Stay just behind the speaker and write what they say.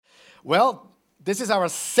Well, this is our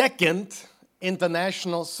second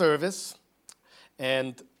international service,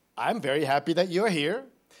 and I'm very happy that you're here.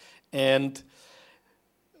 And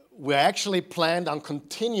we actually planned on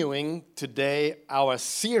continuing today our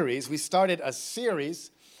series. We started a series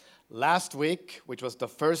last week, which was the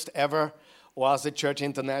first ever Oasis Church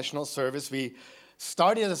International service. We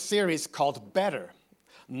started a series called Better.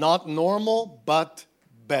 Not normal, but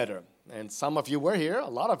better. And some of you were here, a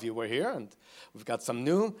lot of you were here, and we've got some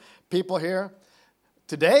new people here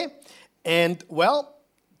today. And well,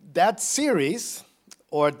 that series,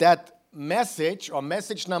 or that message, or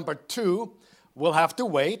message number 2, will have to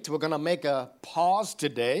wait. We're going to make a pause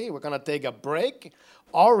today. We're going to take a break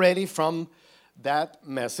already from that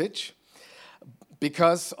message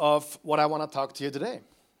because of what I want to talk to you today.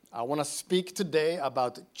 I want to speak today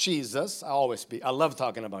about Jesus. I love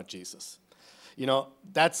talking about Jesus. You know,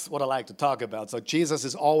 that's what I like to talk about. So Jesus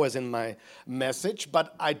is always in my message,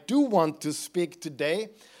 but I do want to speak today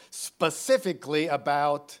specifically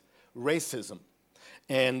about racism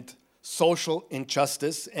and social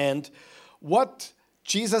injustice and what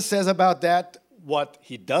Jesus says about that, what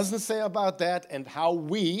he doesn't say about that, and how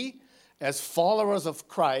we, as followers of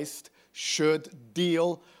Christ, should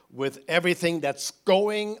deal with everything that's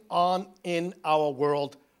going on in our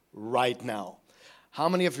world right now. How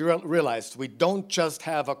many of you realized we don't just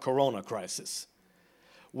have a corona crisis?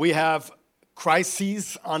 We have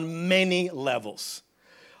crises on many levels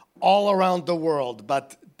all around the world,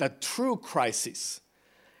 but the true crisis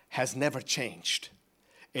has never changed.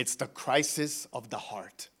 It's the crisis of the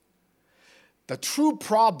heart. The true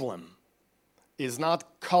problem is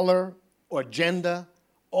not color or gender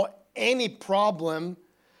or any problem.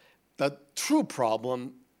 The true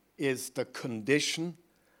problem is the condition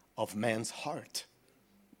of man's heart.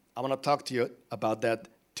 I want to talk to you about that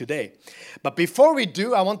today. But before we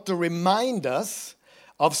do, I want to remind us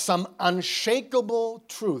of some unshakable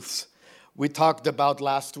truths we talked about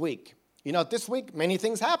last week. You know, this week, many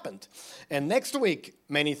things happened. And next week,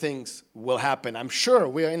 many things will happen. I'm sure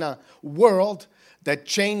we're in a world that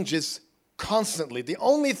changes constantly. The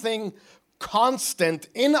only thing constant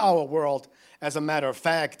in our world, as a matter of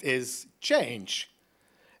fact, is change.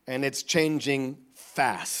 And it's changing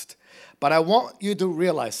fast. But I want you to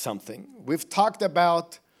realize something. We've talked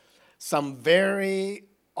about some very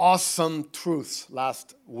awesome truths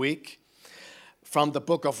last week from the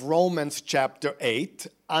book of Romans chapter 8,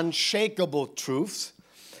 unshakable truths.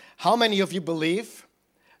 How many of you believe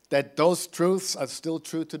that those truths are still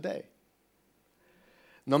true today?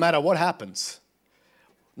 No matter what happens,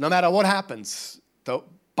 the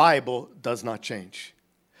Bible does not change.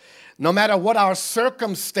 No matter what our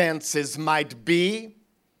circumstances might be,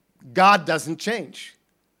 God doesn't change.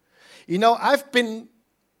 You know, I've been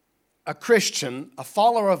a Christian, a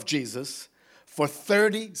follower of Jesus, for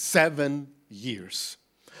 37 years.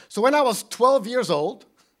 So when I was 12 years old,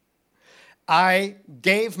 I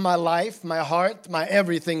gave my life, my heart, my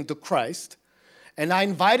everything to Christ, and I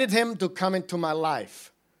invited him to come into my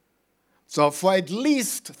life. So for at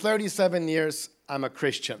least 37 years, I'm a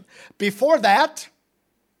Christian. Before that,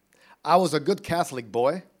 I was a good Catholic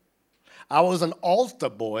boy. I was an altar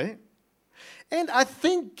boy. And I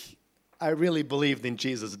think I really believed in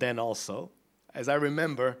Jesus then also. As I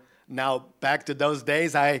remember now back to those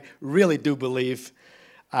days, I really do believe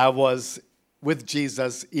I was with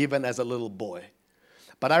Jesus even as a little boy.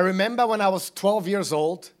 But I remember when I was 12 years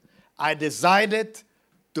old, I decided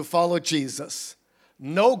to follow Jesus.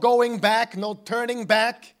 No going back, no turning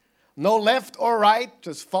back, no left or right,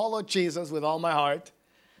 just follow Jesus with all my heart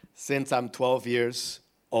since I'm 12 years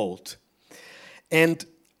old. And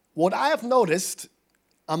what I have noticed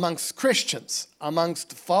amongst Christians,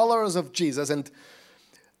 amongst followers of Jesus, and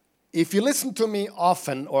if you listen to me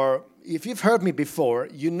often, or if you've heard me before,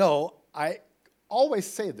 you know I always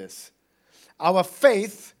say this. Our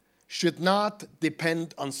faith should not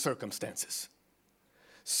depend on circumstances.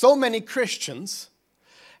 So many Christians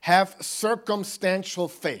have circumstantial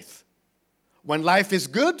faith. When life is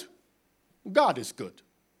good, God is good.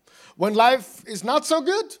 When life is not so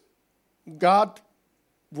good, God,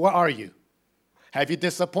 where are you? Have you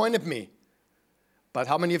disappointed me? But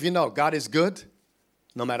how many of you know God is good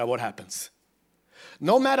no matter what happens?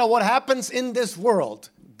 No matter what happens in this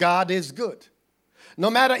world, God is good.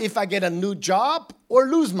 No matter if I get a new job or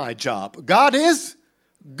lose my job, God is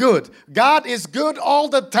good. God is good all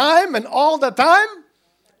the time, and all the time,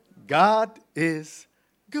 God is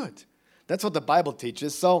good. That's what the Bible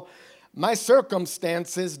teaches. So my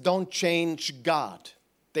circumstances don't change God.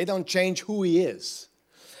 They don't change who he is.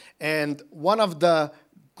 And one of the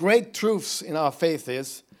great truths in our faith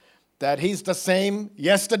is that he's the same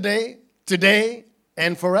yesterday, today,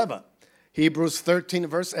 and forever. Hebrews 13,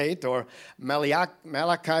 verse 8, or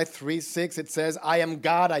Malachi 3, 6, it says, I am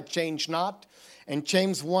God, I change not. And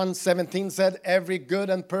James 1, 17 said, every good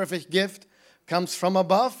and perfect gift comes from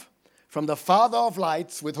above, from the Father of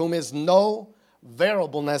lights, with whom is no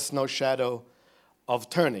variableness, no shadow of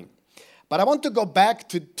turning. But I want to go back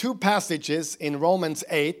to two passages in Romans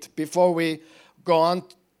 8 before we go on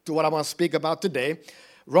to what I want to speak about today.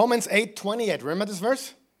 Romans 8, 28. Remember this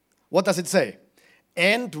verse? What does it say?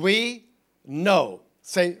 And we know.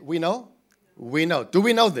 Say, we know? We know. Do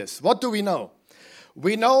we know this? What do we know?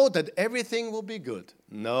 We know that everything will be good.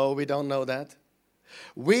 No, we don't know that.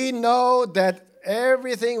 We know that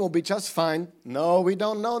everything will be just fine. No, we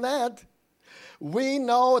don't know that. We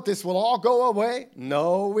know this will all go away.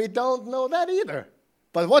 No, we don't know that either.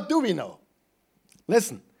 But what do we know?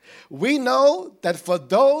 Listen, we know that for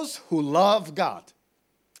those who love God,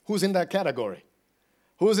 who's in that category?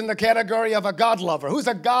 Who's in the category of a God lover? Who's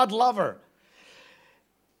a God lover?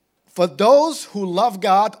 For those who love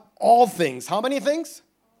God, all things. How many things?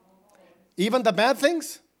 Even the bad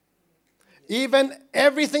things? Even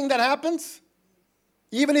everything that happens?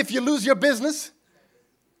 Even if you lose your business?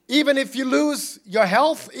 Even if you lose your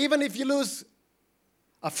health? Even if you lose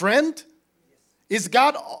a friend? Is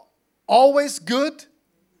God always good?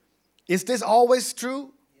 Is this always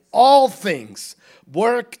true? All things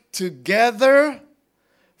work together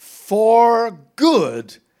for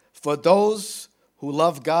good for those who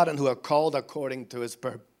love God and who are called according to his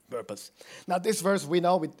purpose. Now, this verse, we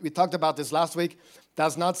know, we talked about this last week,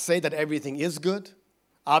 does not say that everything is good.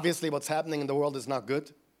 Obviously, what's happening in the world is not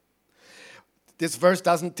good. This verse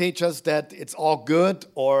doesn't teach us that it's all good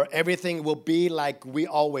or everything will be like we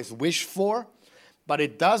always wish for, but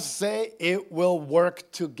it does say it will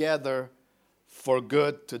work together for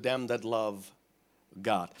good to them that love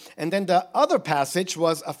God. And then the other passage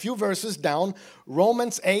was a few verses down,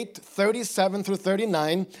 Romans 8, 37 through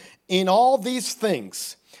 39. In all these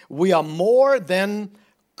things, we are more than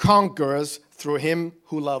conquerors through him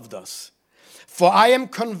who loved us. For I am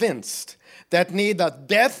convinced that neither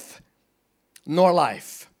death nor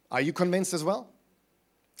life. Are you convinced as well?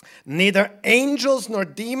 Neither angels nor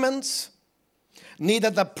demons, neither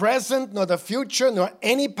the present nor the future, nor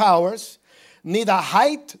any powers, neither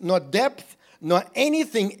height nor depth, nor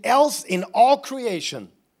anything else in all creation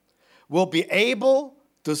will be able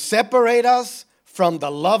to separate us from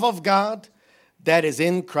the love of God that is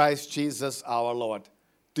in Christ Jesus our Lord.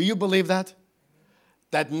 Do you believe that?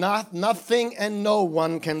 That nothing and no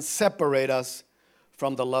one can separate us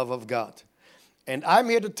from the love of God. And I'm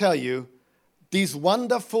here to tell you, these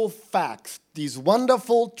wonderful facts, these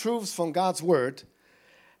wonderful truths from God's Word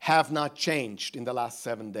have not changed in the last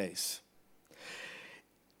 7 days.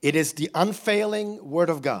 It is the unfailing Word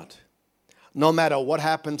of God, no matter what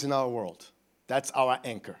happens in our world. That's our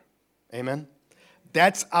anchor. Amen?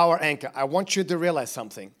 That's our anchor. I want you to realize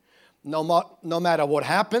something. No matter what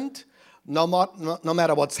happened, no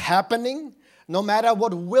matter what's happening, no matter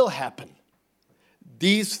what will happen,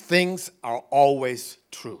 these things are always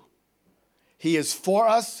true. He is for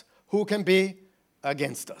us. Who can be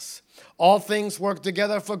against us? All things work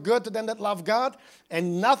together for good to them that love God,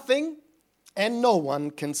 and nothing and no one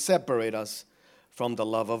can separate us from the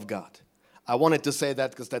love of God. I wanted to say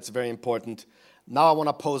that because that's very important. Now I want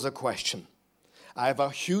to pose a question. I have a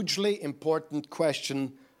hugely important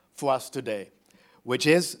question for us today, which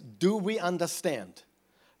is, do we understand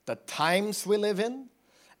the times we live in,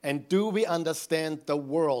 and do we understand the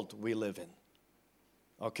world we live in?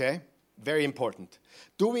 Okay? Very important.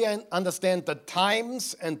 Do we understand the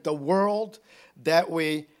times and the world that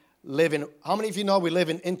we live in? How many of you know we live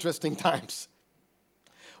in interesting times?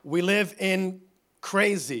 We live in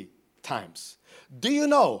crazy times. Do you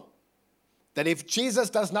know that if Jesus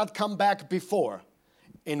does not come back before,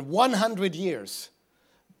 in 100 years,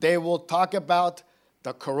 they will talk about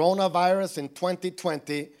the coronavirus in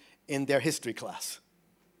 2020 in their history class?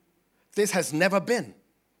 This has never been.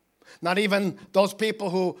 Not even those people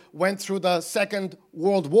who went through the Second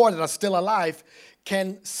World War that are still alive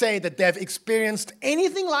can say that they've experienced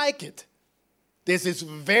anything like it. This is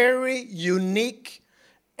very unique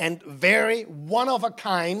and very one of a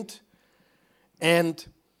kind, and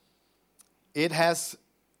it has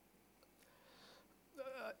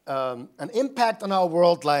an impact on our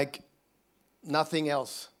world like nothing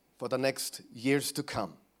else for the next years to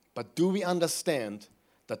come. But do we understand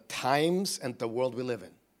the times and the world we live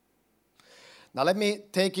in? Now let me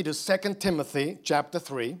take you to 2 Timothy chapter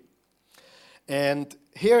 3. And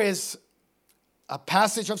here is a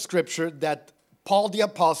passage of scripture that Paul the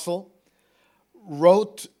Apostle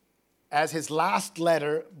wrote as his last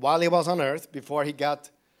letter while he was on earth before he got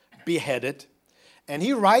beheaded. And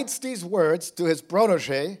he writes these words to his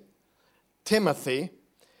protege, Timothy,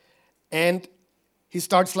 and he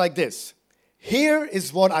starts like this. Here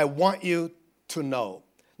is what I want you to know.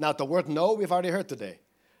 Now, the word know, we've already heard today.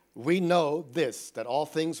 We know this, that all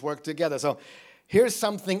things work together. So here's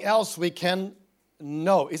something else we can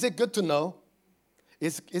know. Is it good to know?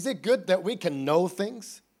 Is it good that we can know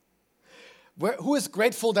things? Who is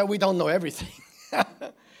grateful that we don't know everything?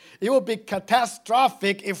 It would be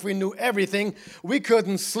catastrophic if we knew everything. We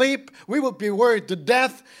couldn't sleep. We would be worried to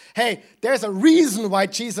death. Hey, there's a reason why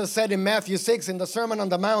Jesus said in Matthew 6 in the Sermon on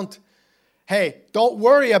the Mount, hey, don't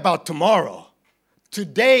worry about tomorrow.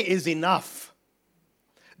 Today is enough.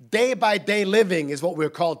 Day by day living is what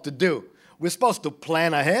we're called to do. We're supposed to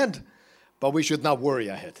plan ahead, but we should not worry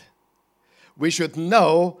ahead. We should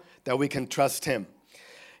know that we can trust Him.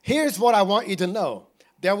 Here's what I want you to know.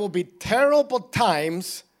 There will be terrible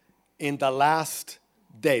times in the last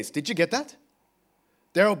days. Did you get that?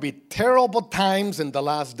 There will be terrible times in the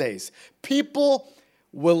last days. People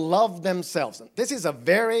will love themselves. This is a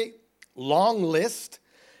very long list,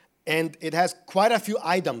 and it has quite a few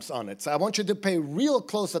items on it. So I want you to pay real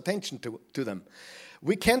close attention to them.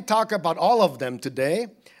 We can't talk about all of them today,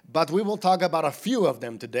 but we will talk about a few of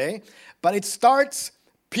them today. But it starts,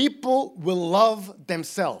 people will love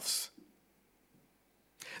themselves.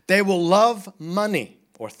 They will love money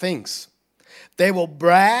or things. They will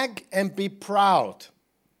brag and be proud.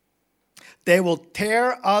 They will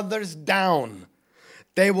tear others down.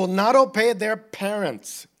 They will not obey their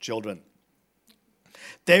parents, children.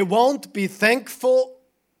 They won't be thankful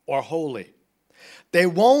or holy. They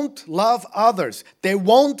won't love others. They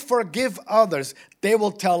won't forgive others. They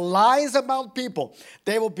will tell lies about people.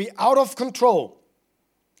 They will be out of control.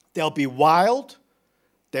 They'll be wild.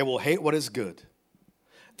 They will hate what is good.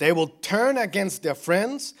 They will turn against their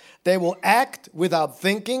friends. They will act without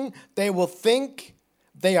thinking. They will think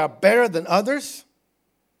they are better than others.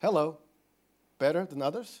 Hello, better than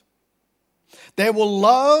others? They will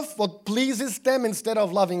love what pleases them instead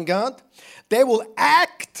of loving God. They will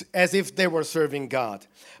act as if they were serving God.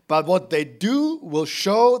 But what they do will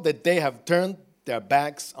show that they have turned their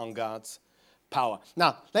backs on God's power.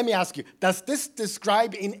 Now, let me ask you, does this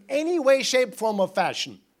describe in any way, shape, form, or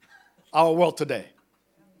fashion our world today?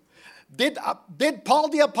 Did Paul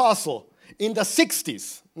the Apostle in the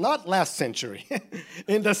 60s, not last century,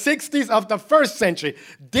 in the 60s of the first century,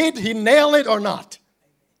 did he nail it or not?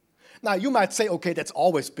 Now, you might say, okay, that's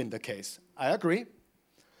always been the case. I agree.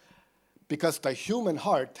 Because the human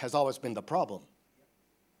heart has always been the problem.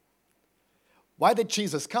 Why did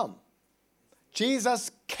Jesus come?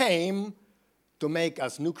 Jesus came to make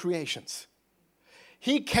us new creations.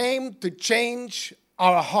 He came to change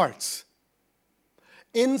our hearts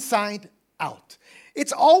inside out.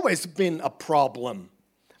 It's always been a problem.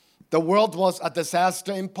 The world was a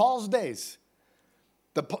disaster in Paul's days.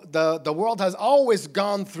 The world has always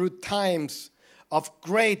gone through times of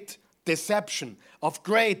great deception, of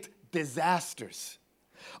great disasters,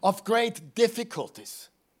 of great difficulties,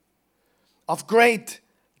 of great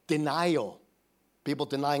denial, people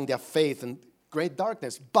denying their faith and great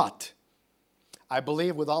darkness. But I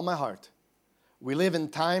believe with all my heart, we live in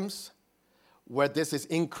times where this is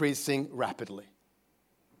increasing rapidly.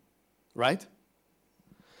 Right?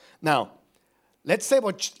 Now, let's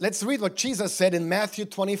read what Jesus said in Matthew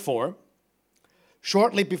 24,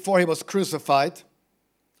 shortly before he was crucified.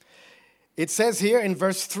 It says here in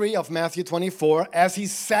verse 3 of Matthew 24, as he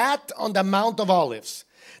sat on the Mount of Olives,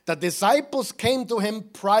 the disciples came to him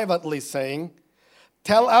privately saying,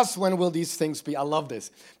 tell us when will these things be? I love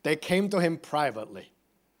this. They came to him privately.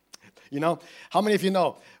 You know, how many of you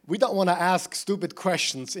know, we don't want to ask stupid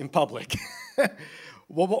questions in public.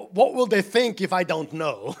 What will they think if I don't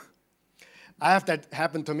know? I have that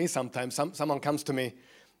happen to me sometimes. Someone comes to me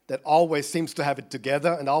that always seems to have it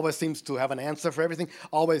together and always seems to have an answer for everything,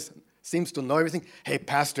 always seems to know everything. Hey,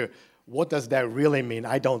 pastor, what does that really mean?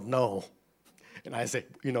 I don't know. And I say,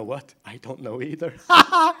 you know what? I don't know either.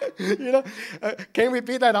 Can we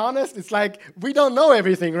be that honest? It's like we don't know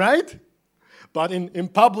everything, right? But in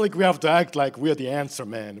public, we have to act like we're the answer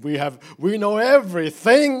man. We know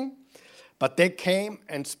everything. But they came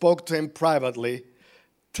and spoke to him privately.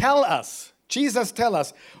 Tell us, Jesus, tell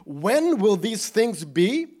us, when will these things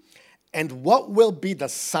be? And what will be the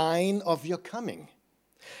sign of your coming?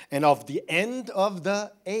 And of the end of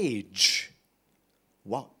the age?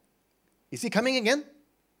 What? Is he coming again?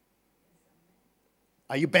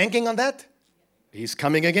 Are you banking on that? He's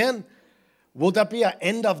coming again. Will there be an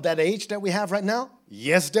end of that age that we have right now?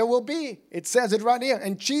 Yes, there will be. It says it right here.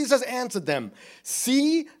 And Jesus answered them,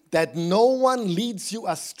 see that no one leads you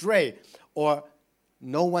astray or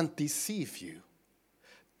no one deceive you.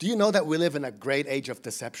 Do you know that we live in a great age of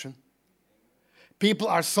deception? People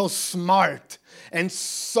are so smart and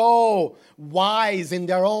so wise in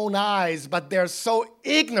their own eyes, but they're so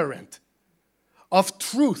ignorant of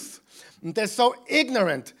truth. They're so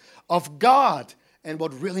ignorant of God and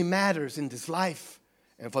what really matters in this life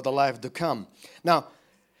and for the life to come. Now,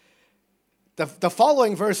 the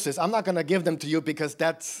following verses, I'm not going to give them to you because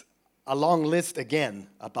that's a long list again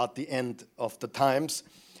about the end of the times.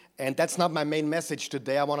 And that's not my main message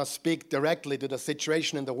today. I want to speak directly to the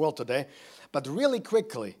situation in the world today. But really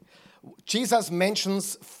quickly, Jesus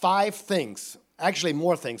mentions 5 things, actually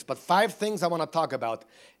more things, but 5 things I want to talk about.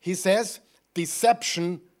 He says,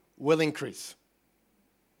 deception will increase.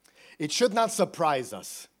 It should not surprise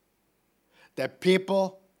us that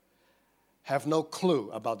people have no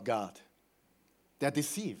clue about God. They're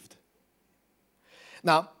deceived.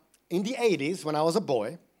 Now, in the 80s, when I was a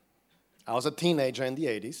boy, I was a teenager in the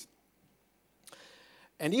 80s.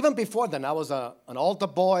 And even before then, I was an altar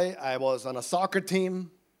boy. I was on a soccer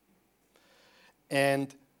team.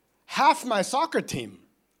 And half my soccer team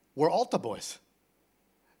were altar boys.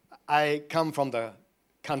 I come from the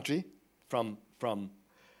country, from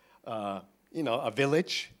a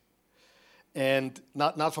village. And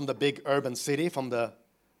not from the big urban city, from a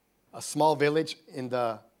small village in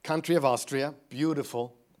the country of Austria.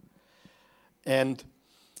 Beautiful. And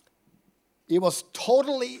it was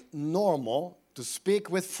totally normal to speak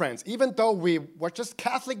with friends. Even though we were just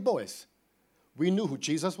Catholic boys, we knew who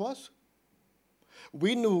Jesus was.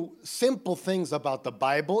 We knew simple things about the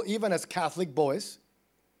Bible, even as Catholic boys.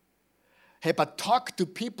 Hey, but talk to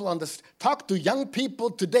people talk to young people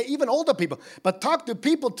today, even older people, but talk to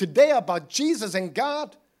people today about Jesus and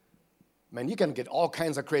God. Man, you can get all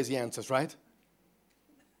kinds of crazy answers, right?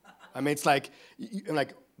 I mean, it's like,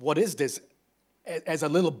 what is this? As a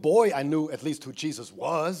little boy, I knew at least who Jesus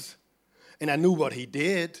was, and I knew what he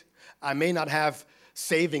did. I may not have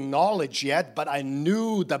saving knowledge yet, but I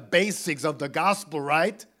knew the basics of the gospel,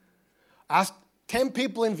 right? Ask 10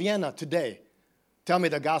 people in Vienna today, tell me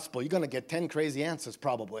the gospel. You're going to get 10 crazy answers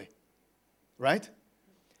probably, right?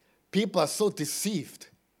 People are so deceived.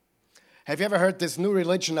 Have you ever heard this new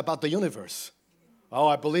religion about the universe? Oh,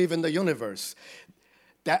 I believe in the universe.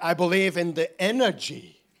 That I believe in the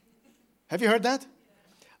energy. Have you heard that?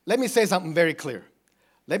 Let me say something very clear.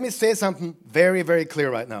 Let me say something very, very clear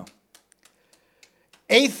right now.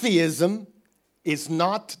 Atheism is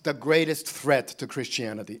not the greatest threat to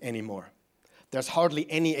Christianity anymore. There's hardly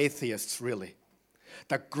any atheists, really.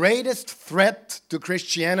 The greatest threat to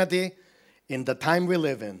Christianity in the time we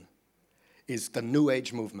live in is the New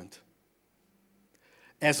Age movement.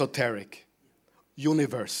 Esoteric,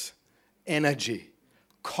 universe, energy,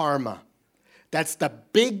 karma. That's the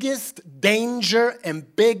biggest danger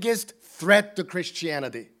and biggest threat to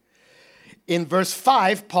Christianity. In verse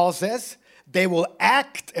 5, Paul says, they will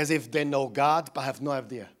act as if they know God, but have no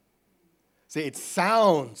idea. See, it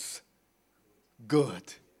sounds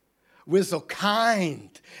good. We're so kind,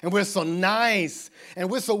 and we're so nice, and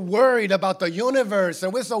we're so worried about the universe,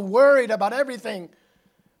 and we're so worried about everything.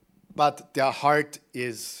 But their heart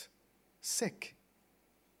is sick,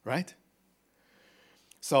 right?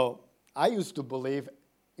 So I used to believe,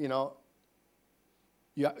 you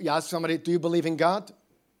ask somebody, do you believe in God?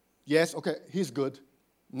 Yes, okay, he's good.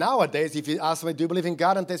 Nowadays, if you ask somebody, do you believe in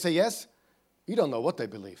God? And they say yes, you don't know what they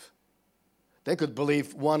believe. They could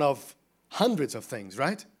believe one of hundreds of things,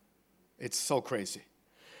 right? It's so crazy.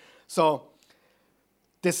 So,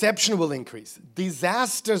 deception will increase.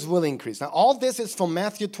 Disasters will increase. Now, all this is from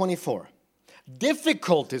Matthew 24.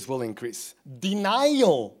 Difficulties will increase.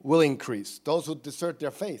 Denial will increase. Those who desert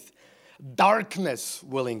their faith. Darkness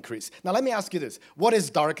will increase. Now, let me ask you this. What is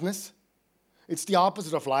darkness? It's the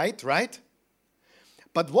opposite of light, right?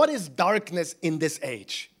 But what is darkness in this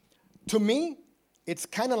age? To me, it's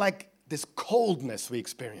kind of like this coldness we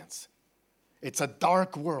experience. It's a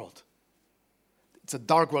dark world. It's a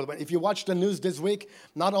dark world. If you watch the news this week,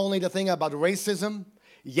 not only the thing about racism,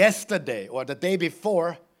 yesterday or the day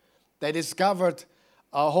before, they discovered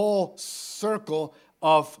a whole circle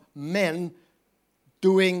of men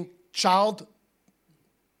doing child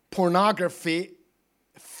pornography,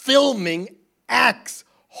 filming acts,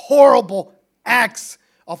 horrible acts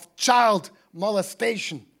of child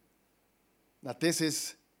molestation. Now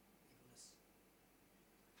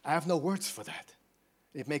I have no words for that.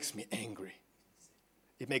 It makes me angry.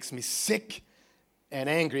 It makes me sick and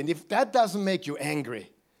angry. And if that doesn't make you angry,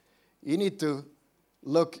 you need to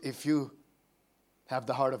look if you have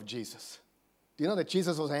the heart of Jesus. Do you know that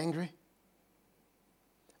Jesus was angry?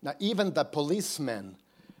 Now, even the policeman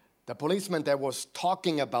that was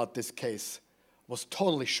talking about this case was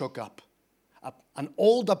totally shook up. an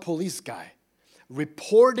older police guy,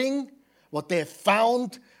 reporting what they have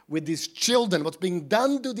found with these children, what's being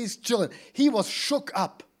done to these children. He was shook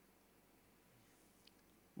up.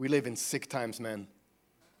 We live in sick times, man.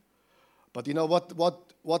 But you know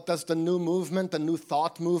what does the new movement, the new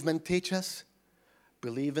thought movement teach us?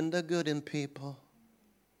 Believe in the good in people.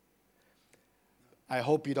 I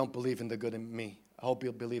hope you don't believe in the good in me. I hope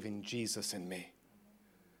you believe in Jesus in me.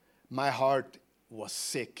 My heart was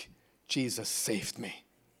sick. Jesus saved me.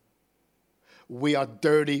 We are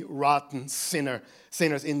dirty, rotten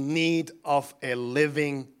sinners in need of a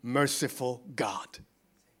living, merciful God.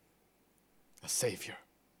 A Savior.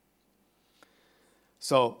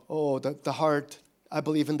 So, the heart, I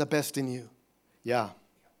believe in the best in you. Yeah.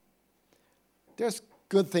 There's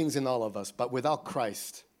good things in all of us, but without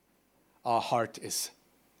Christ, our heart is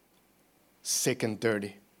sick and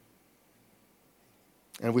dirty.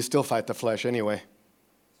 And we still fight the flesh anyway.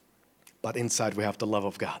 But inside we have the love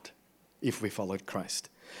of God if we followed Christ.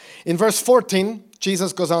 In verse 14,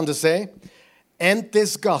 Jesus goes on to say, and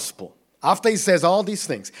this gospel, after he says all these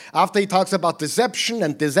things, after he talks about deception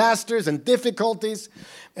and disasters and difficulties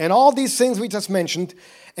and all these things we just mentioned,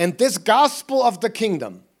 and this gospel of the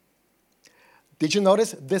kingdom, did you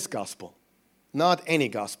notice this gospel? Not any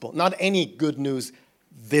gospel, not any good news,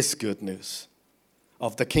 this good news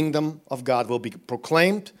of the kingdom of God will be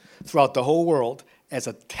proclaimed throughout the whole world as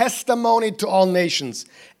a testimony to all nations.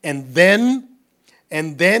 And then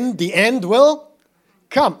the end will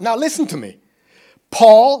come. Now listen to me.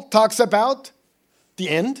 Paul talks about the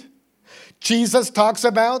end. Jesus talks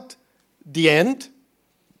about the end.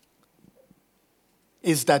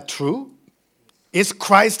 Is that true? Is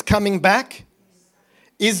Christ coming back?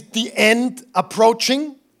 Is the end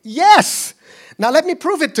approaching? Yes. Now let me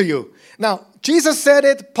prove it to you. Now, Jesus said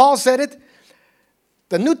it, Paul said it.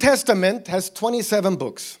 The New Testament has 27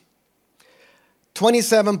 books.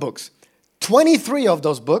 27 books. 23 of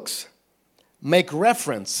those books make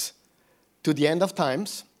reference to the end of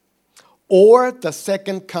times or the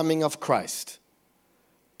second coming of Christ.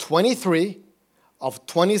 23 of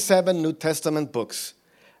 27 New Testament books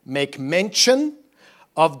make mention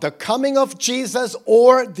of the coming of Jesus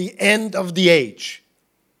or the end of the age.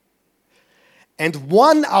 And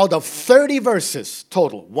 1 out of 30 verses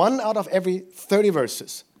total, 1 out of every 30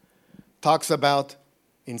 verses talks about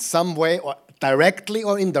in some way or directly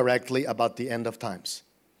or indirectly about the end of times.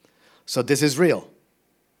 So this is real.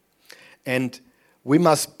 And we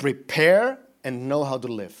must prepare and know how to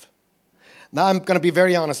live. Now I'm going to be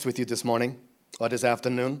very honest with you this morning or this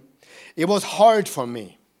afternoon. It was hard for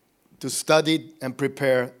me to study and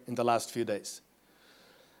prepare in the last few days.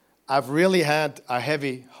 I've really had a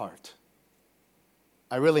heavy heart.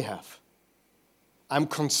 I really have. I'm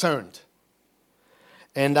concerned.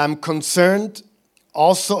 And I'm concerned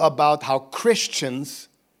also about how Christians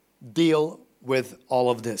deal with all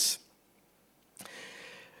of this.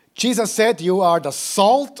 Jesus said, you are the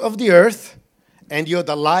salt of the earth and you're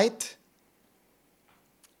the light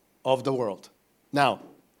of the world. Now,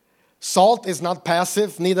 salt is not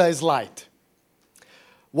passive, neither is light.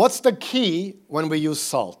 What's the key when we use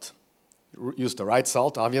salt? Use the right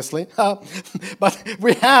salt, obviously. But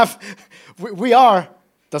we are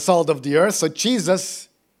the salt of the earth. So Jesus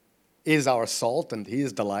is our salt and he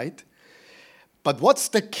is the light. But what's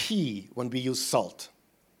the key when we use salt?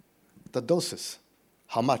 The doses.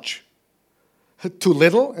 How much? Too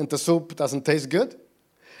little and the soup doesn't taste good.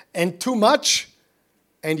 And too much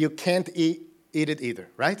and you can't eat it either,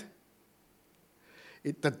 right?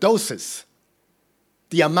 The doses.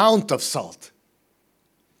 The amount of salt.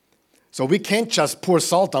 So we can't just pour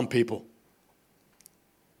salt on people.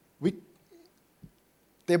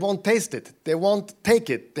 They won't taste it. They won't take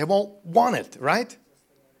it. They won't want it, right?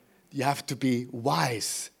 You have to be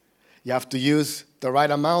wise. You have to use the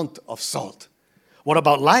right amount of salt. What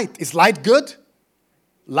about light? Is light good?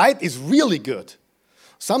 Light is really good.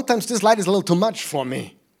 Sometimes this light is a little too much for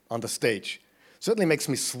me on the stage. Certainly makes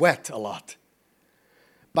me sweat a lot.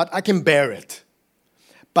 But I can bear it.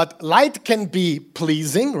 But light can be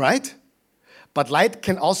pleasing, right? But light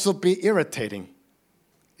can also be irritating.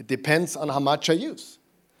 It depends on how much I use.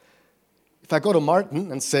 If I go to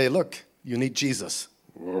Martin and say, look, you need Jesus.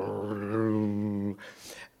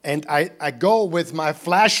 And I go with my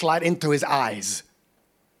flashlight into his eyes.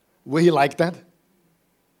 Will he like that?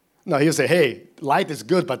 No, he'll say, hey, light is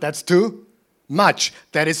good, but that's too much.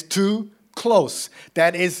 That is too close.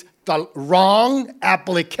 That is the wrong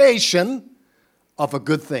application of a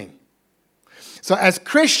good thing. So as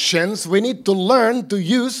Christians, we need to learn to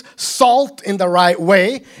use salt in the right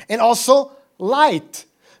way and also light.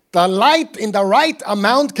 The light in the right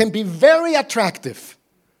amount can be very attractive.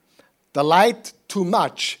 The light too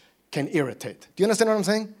much can irritate. Do you understand what I'm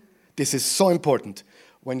saying? This is so important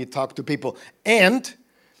when you talk to people. And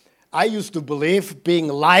I used to believe being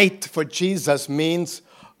light for Jesus means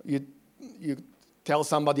you tell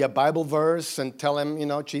somebody a Bible verse and tell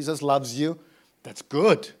him, Jesus loves you. That's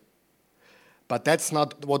good. But that's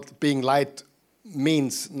not what being light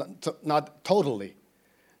means, not totally.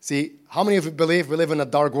 See, how many of you believe we live in a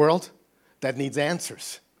dark world that needs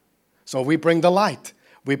answers? So we bring the light.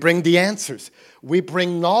 We bring the answers. We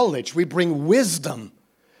bring knowledge. We bring wisdom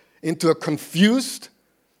into a confused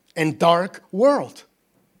and dark world.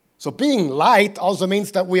 So being light also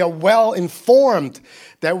means that we are well informed,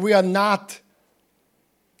 that we are not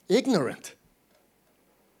ignorant.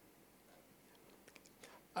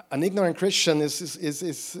 An ignorant Christian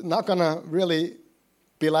is not going to really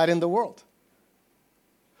be light in the world.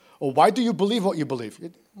 Or why do you believe what you believe?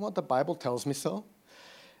 Well, the Bible tells me so.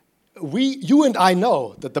 You and I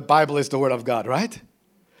know that the Bible is the Word of God, right?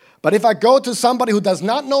 But if I go to somebody who does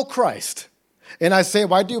not know Christ and I say,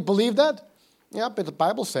 why do you believe that? Yeah, but the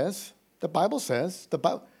Bible says. The Bible says.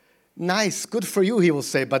 Nice, good for you, he will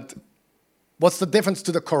say. But what's the difference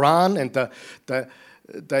to the Quran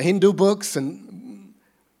and the Hindu books? And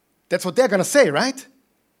that's what they're going to say, right?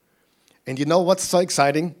 And you know what's so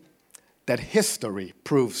exciting? That history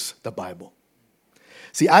proves the Bible.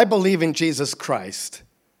 See, I believe in Jesus Christ.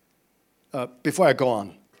 Before I go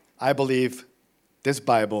on, I believe this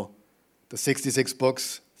Bible, the 66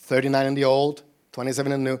 books, 39 in the Old,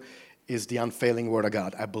 27 in the New, is the unfailing Word of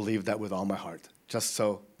God. I believe that with all my heart, just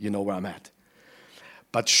so you know where I'm at.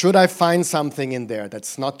 But should I find something in there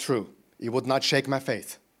that's not true, it would not shake my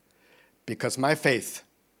faith. Because my faith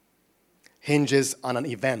hinges on an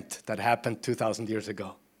event that happened 2,000 years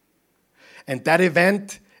ago. And that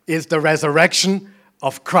event is the resurrection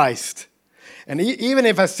of Christ. And even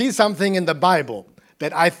if I see something in the Bible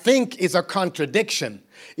that I think is a contradiction,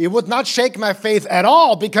 it would not shake my faith at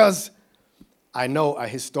all because I know a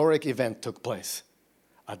historic event took place.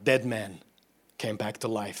 A dead man came back to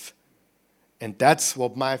life. And that's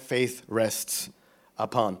what my faith rests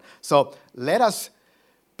upon. So let us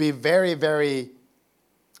be very, very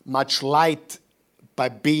much light by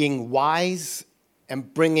being wise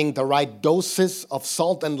and bringing the right doses of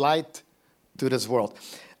salt and light to this world.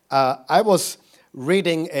 I was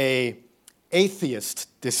reading an atheist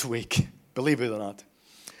this week, believe it or not.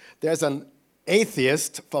 There's an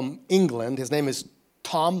atheist from England. His name is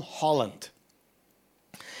Tom Holland.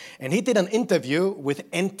 And he did an interview with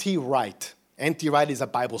N.T. Wright. N.T. Wright is a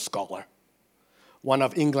Bible scholar, one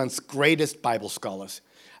of England's greatest Bible scholars.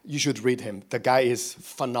 You should read him. The guy is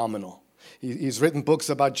phenomenal. He's written books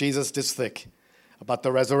about Jesus this thick, about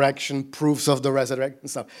the resurrection, proofs of the resurrection and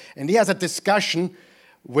stuff. And he has a discussion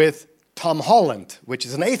with Tom Holland, which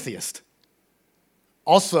is an atheist,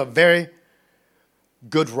 also a very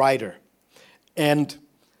good writer. And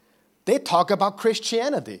they talk about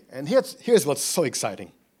Christianity. And here's what's so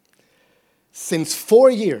exciting. Since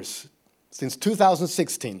 4 years, since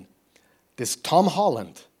 2016, this Tom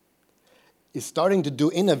Holland is starting to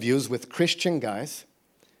do interviews with Christian guys.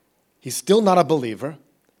 He's still not a believer,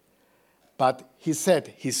 but he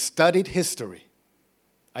said he studied history.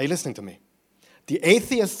 Are you listening to me? The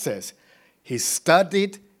atheist says he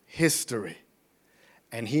studied history,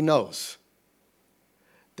 and he knows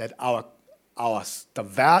that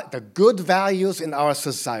the good values in our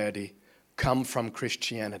society come from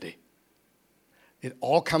Christianity. It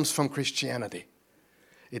all comes from Christianity.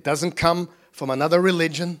 It doesn't come from another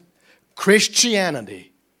religion.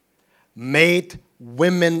 Christianity made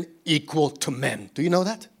women equal to men. Do you know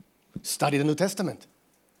that? Study the New Testament.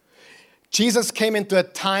 Jesus came into a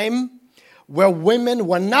time where women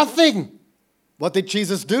were nothing. What did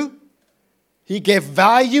Jesus do? He gave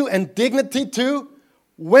value and dignity to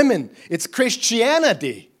women. It's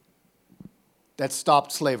Christianity that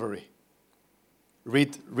stopped slavery.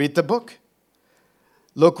 Read the book.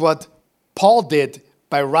 Look what Paul did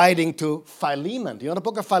by writing to Philemon. Do you know the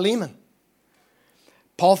book of Philemon?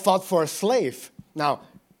 Paul fought for a slave. Now,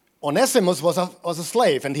 Onesimus was a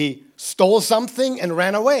slave, and he stole something and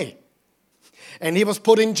ran away. And he was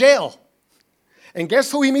put in jail. And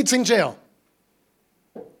guess who he meets in jail?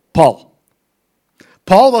 Paul.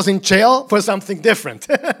 Paul was in jail for something different.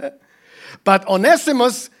 But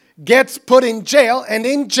Onesimus gets put in jail, and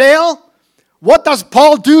in jail, what does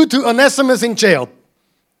Paul do to Onesimus in jail?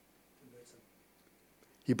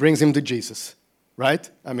 He brings him to Jesus, right?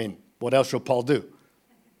 I mean, what else should Paul do?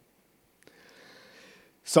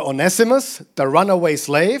 So Onesimus, the runaway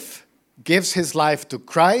slave, gives his life to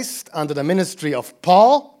Christ under the ministry of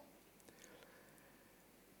Paul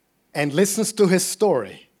and listens to his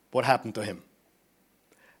story, what happened to him.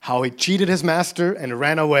 how he cheated his master and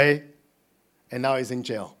ran away, and now he's in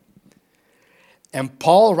jail. And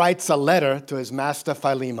Paul writes a letter to his master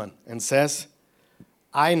Philemon and says,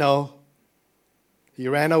 I know he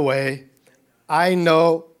ran away. I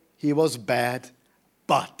know he was bad,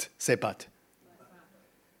 but, say but,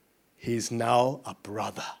 he's now a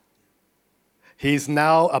brother. He's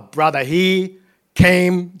now a brother. He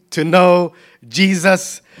came to know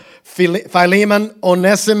Jesus. Philemon,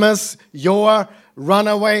 Onesimus, your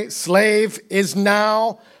runaway slave is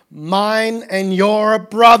now mine and your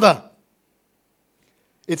brother.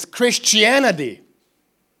 It's Christianity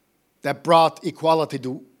that brought equality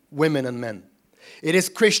to women and men. It is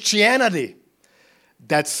Christianity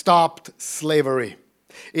that stopped slavery.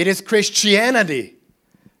 It is Christianity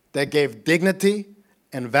that gave dignity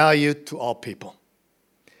and value to all people.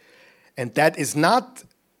 And that is not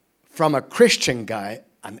from a Christian guy,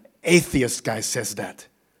 an atheist guy says that,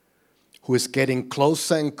 who is getting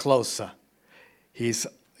closer and closer. He's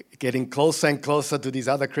getting closer and closer to these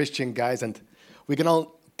other Christian guys, and we can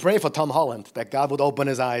all pray for Tom Holland, that God would open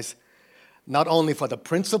his eyes, not only for the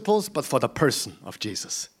principles, but for the person of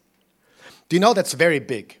Jesus. Do you know that's very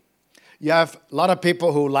big? You have a lot of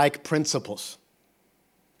people who like principles,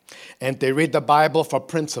 and they read the Bible for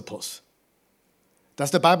principles.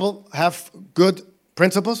 Does the Bible have good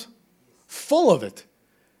principles? Full of it.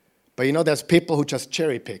 But you know, there's people who just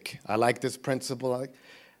cherry pick. I like this principle,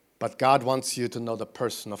 but God wants you to know the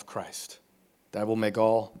person of Christ. That will make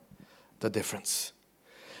all the difference.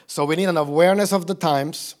 So we need an awareness of the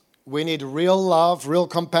times. We need real love, real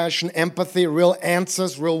compassion, empathy, real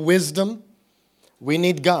answers, real wisdom. We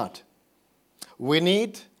need God. We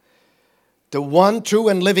need the one true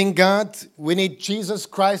and living God. We need Jesus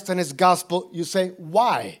Christ and His gospel. You say,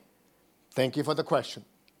 why? Thank you for the question.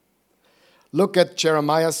 Look at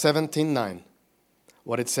Jeremiah 17:9,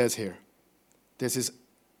 what it says here. This is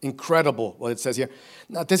incredible what it says here.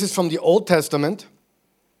 Now, this is from the Old Testament,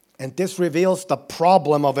 and this reveals the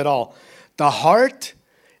problem of it all. The heart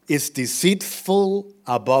is deceitful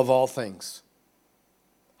above all things.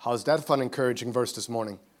 How's that for an encouraging verse this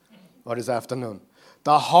morning or this afternoon?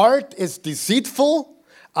 The heart is deceitful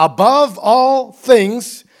above all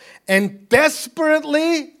things and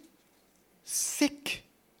desperately sick.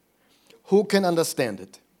 Who can understand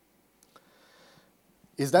it?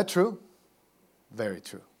 Is that true? Very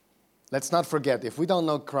true. Let's not forget, if we don't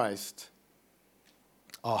know Christ,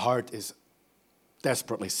 our heart is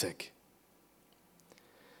desperately sick.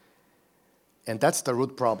 And that's the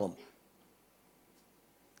root problem.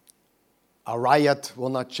 A riot will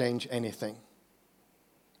not change anything.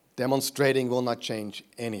 Demonstrating will not change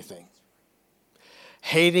anything.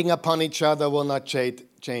 Hating upon each other will not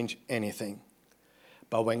change anything.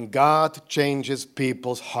 But when God changes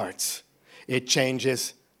people's hearts, it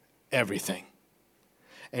changes everything.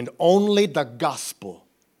 And only the gospel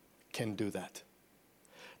can do that.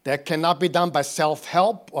 That cannot be done by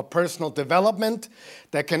self-help or personal development.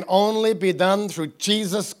 That can only be done through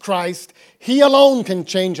Jesus Christ. He alone can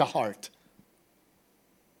change a heart.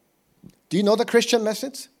 Do you know the Christian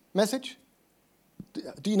message?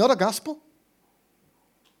 Do you know the gospel?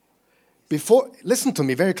 Listen to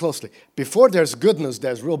me very closely. Before there's good news,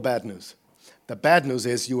 there's real bad news. The bad news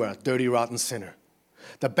is you are a dirty, rotten sinner.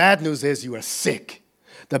 The bad news is you are sick.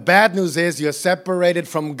 The bad news is you're separated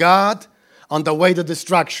from God on the way to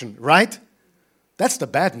destruction, right? That's the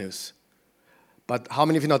bad news. But how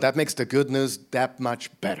many of you know that makes the good news that much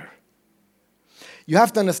better? You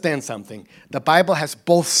have to understand something. The Bible has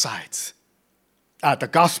both sides. The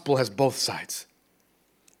gospel has both sides.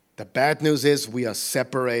 The bad news is we are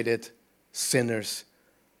separated sinners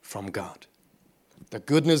from God. The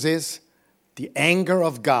good news is the anger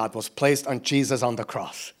of God was placed on Jesus on the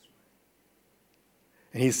cross.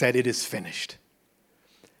 And He said, it is finished.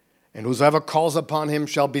 And whosoever calls upon Him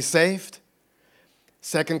shall be saved.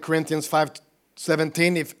 2 Corinthians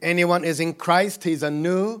 5:17, if anyone is in Christ, he's a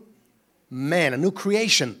new man, a new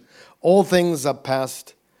creation. All things are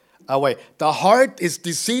passed away. The heart is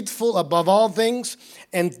deceitful above all things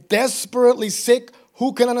and desperately sick.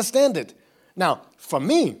 Who can understand it? Now, for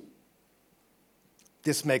me,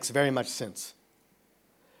 this makes very much sense.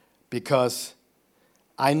 Because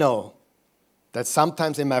I know that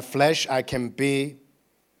sometimes in my flesh I can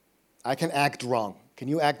act wrong. Can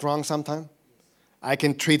you act wrong sometimes? I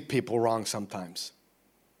can treat people wrong sometimes.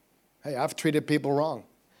 Hey, I've treated people wrong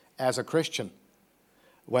as a Christian.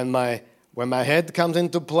 When my head comes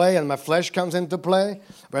into play and my flesh comes into play,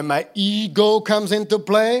 when my ego comes into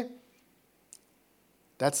play,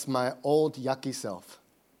 that's my old yucky self.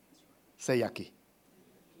 Say yucky.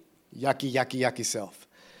 Yucky self.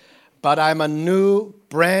 But I'm a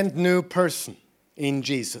brand new person in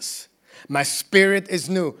Jesus. My spirit is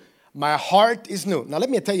new. My heart is new. Now let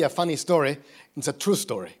me tell you a funny story. It's a true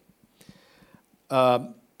story.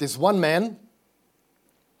 This one man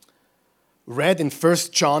read in 1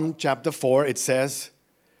 John chapter 4, it says,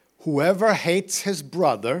 whoever hates his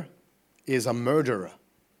brother is a murderer.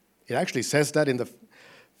 It actually says that in the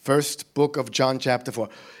first book of John chapter 4.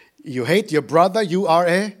 You hate your brother, you are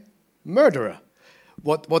a murderer.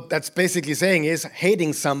 What that's basically saying is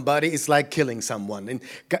hating somebody is like killing someone. And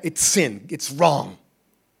it's sin. It's wrong.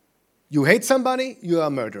 You hate somebody, you are a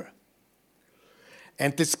murderer.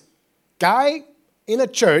 And this guy in a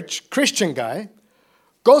church, Christian guy,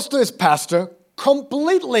 goes to his pastor,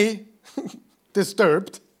 completely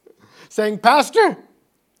disturbed, saying, Pastor,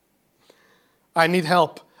 I need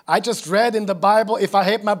help. I just read in the Bible, if I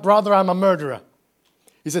hate my brother, I'm a murderer.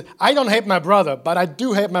 He said, I don't hate my brother, but I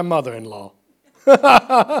do hate my mother-in-law.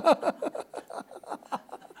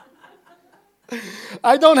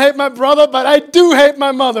 I don't hate my brother, but I do hate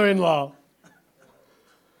my mother-in-law.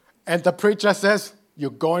 And the preacher says, you're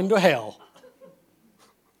going to hell.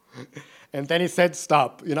 And then he said,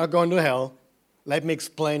 stop, you're not going to hell. Let me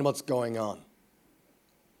explain what's going on.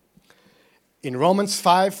 In Romans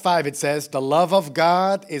 5:5 it says, the love of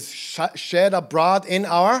God is shed abroad in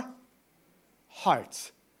our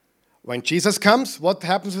hearts. When Jesus comes, what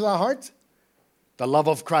happens with our hearts? The love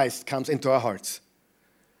of Christ comes into our hearts.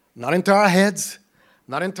 Not into our heads,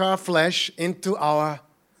 not into our flesh, into our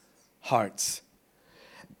hearts.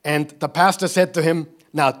 And the pastor said to him,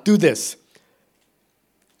 now do this.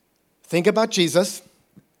 Think about Jesus.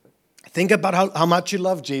 Think about how much you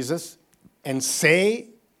love Jesus. And say,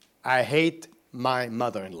 I hate my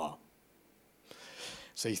mother-in-law.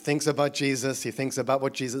 So he thinks about Jesus. He thinks about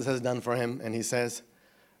what Jesus has done for him. And he says,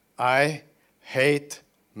 I hate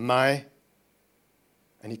my...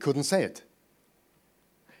 And he couldn't say it.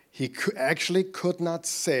 He actually could not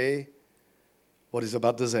say what he's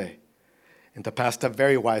about to say. And the pastor,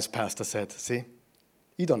 very wise pastor, said, see,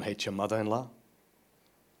 you don't hate your mother-in-law.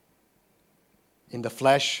 In the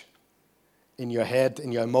flesh, in your head,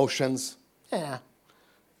 in your emotions, yeah,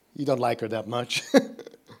 you don't like her that much.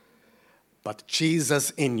 But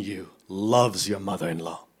Jesus in you loves your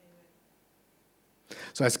mother-in-law.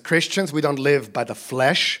 So as Christians, we don't live by the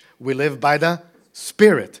flesh, we live by the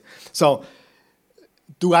Spirit. So,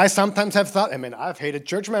 do I sometimes have thought, I've hated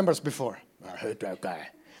church members before. I hate that guy.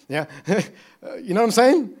 Yeah, you know what I'm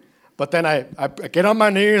saying? But then I get on my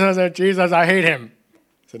knees and I say, Jesus, I hate him.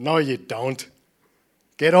 I said, no, you don't.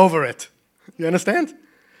 Get over it. You understand?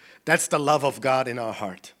 That's the love of God in our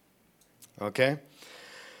heart. Okay?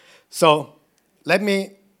 So, let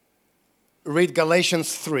me read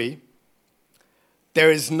Galatians 3.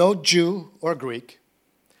 There is no Jew or Greek.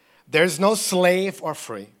 There's no slave or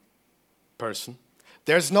free person.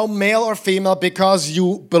 There's no male or female because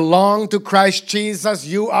you belong to Christ Jesus.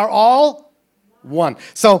 You are all one.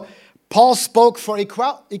 So Paul spoke for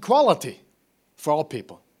equality for all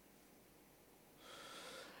people.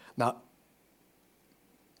 Now,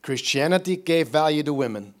 Christianity gave value to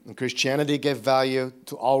women, and Christianity gave value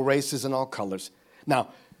to all races and all colors. Now,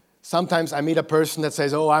 sometimes I meet a person that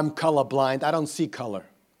says, oh, I'm colorblind. I don't see color.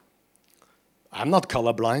 I'm not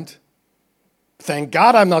colorblind. Thank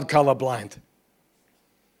God I'm not colorblind.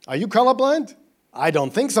 Are you colorblind? I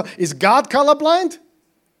don't think so. Is God colorblind?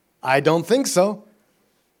 I don't think so.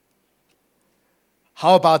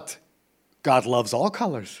 How about God loves all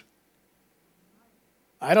colors?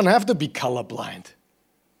 I don't have to be colorblind.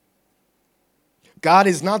 God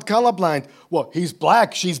is not colorblind. Well, he's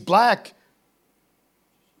black, she's black.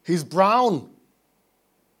 He's brown.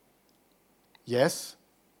 Yes,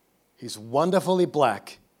 he's wonderfully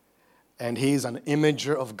black, and he's an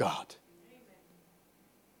imager of God.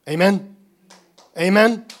 Amen?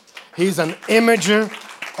 Amen? He's an imager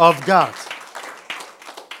of God.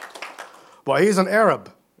 Well, he's an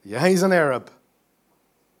Arab. Yeah, he's an Arab.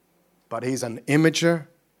 But he's an imager,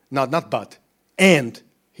 and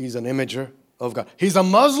he's an imager of God. He's a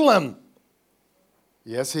Muslim.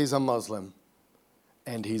 Yes, he's a Muslim.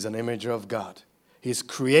 And he's an imager of God. He's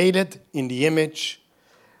created in the image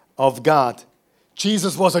of God.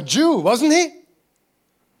 Jesus was a Jew, wasn't he?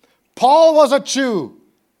 Paul was a Jew.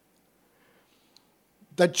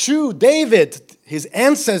 The Jew, David, his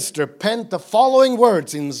ancestor, penned the following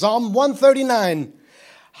words in Psalm 139.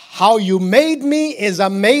 How you made me is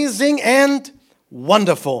amazing and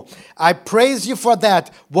wonderful. I praise you for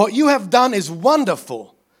that. What you have done is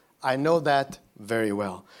wonderful. I know that very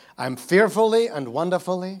well. I'm fearfully and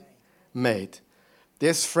wonderfully made.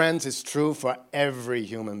 This, friends, is true for every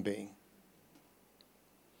human being.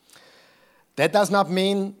 That does not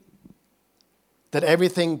mean that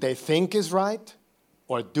everything they think is right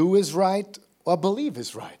or do is right, or believe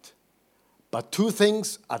is right. But two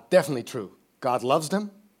things are definitely true. God loves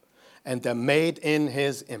them, and they're made in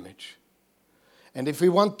His image. And if we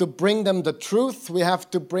want to bring them the truth, we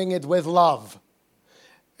have to bring it with love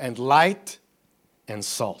and light and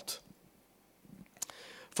salt.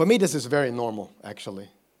 For me, this is very normal, actually.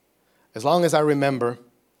 As long as I remember,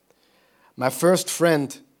 my first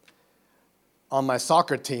friend on my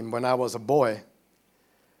soccer team when I was a boy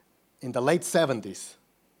in the late 70s.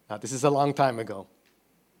 Now, this is a long time ago.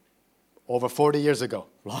 Over 40 years ago.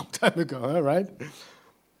 Long time ago, huh, right?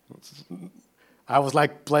 I was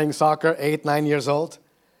like playing soccer, 8, 9 years old.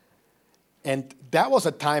 And that was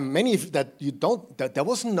a time, there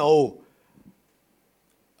was no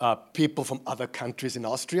people from other countries in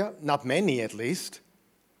Austria. Not many, at least.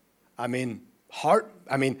 I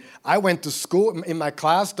went to school, in my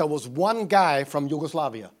class, there was one guy from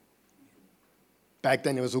Yugoslavia. Back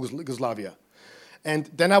then it was Yugoslavia. And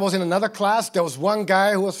then I was in another class, there was one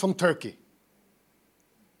guy who was from Turkey.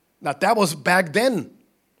 Now that was back then.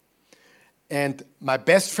 And my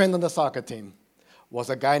best friend on the soccer team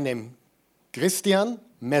was a guy named Christian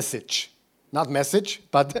Mesic. Not message,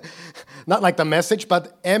 but not like the message,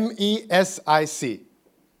 but M-E-S-I-C.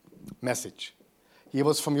 Mesic. He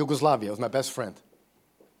was from Yugoslavia. He was my best friend.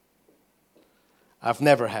 I've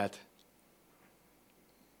never had.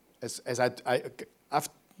 I've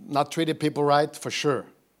not treated people right, for sure.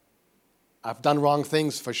 I've done wrong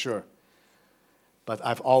things, for sure. But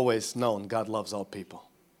I've always known God loves all people.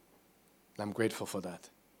 I'm grateful for that.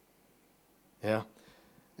 Yeah?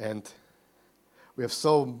 And we have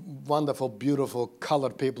so wonderful, beautiful,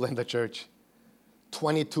 colored people in the church.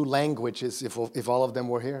 22 languages, if all of them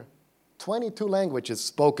were here. 22 languages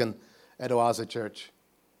spoken at Oase Church.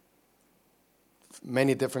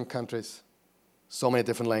 Many different countries. So many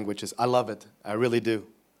different languages. I love it. I really do.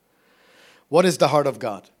 What is the heart of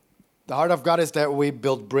God? The heart of God is that we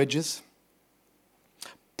build bridges,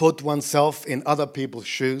 put oneself in other people's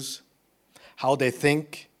shoes, how they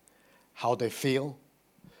think, how they feel,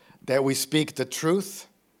 that we speak the truth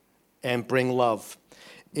and bring love.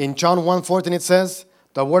 In John 1:14 it says,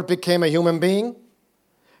 the Word became a human being.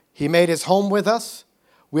 He made His home with us.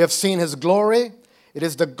 We have seen His glory. It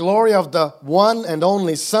is the glory of the one and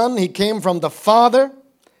only Son. He came from the Father.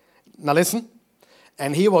 Now listen.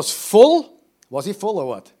 And He was full. Was He full or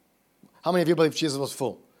what? How many of you believe Jesus was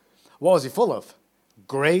full? What was He full of?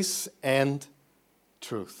 Grace and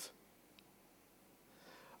truth.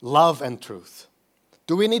 Love and truth.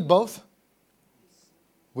 Do we need both?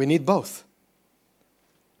 We need both.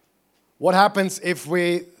 What happens if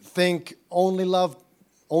we think only love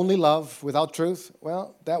without truth?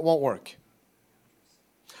 Well, that won't work.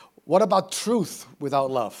 What about truth without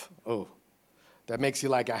love? Oh, that makes you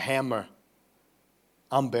like a hammer.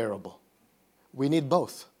 Unbearable. We need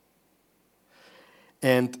both.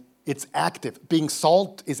 And it's active. Being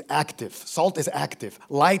salt is active. Salt is active.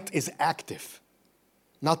 Light is active,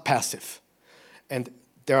 not passive. And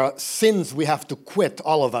there are sins we have to quit,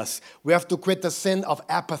 all of us. We have to quit the sin of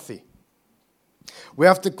apathy. We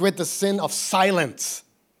have to quit the sin of silence.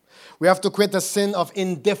 We have to quit the sin of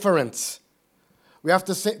indifference. We have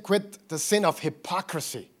to quit the sin of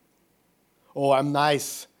hypocrisy. Oh, I'm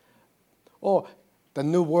nice. Oh, the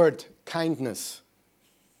new word, kindness.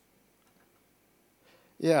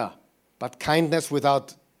 Yeah, but kindness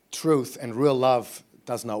without truth and real love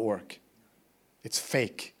does not work. It's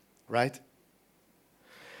fake, right?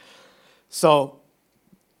 So,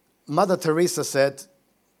 Mother Teresa said,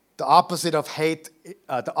 the opposite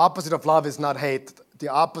of love is not hate. The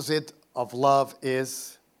opposite of love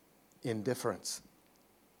is indifference.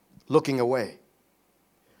 Looking away.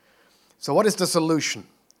 So what is the solution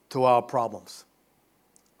to our problems?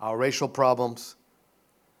 Our racial problems,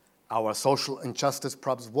 our social injustice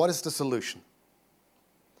problems. What is the solution?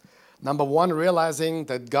 Number one, realizing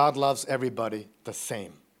that God loves everybody the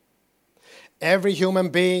same. Every human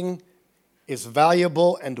being is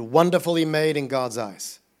valuable and wonderfully made in God's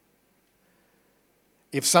eyes.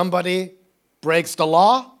 If somebody breaks the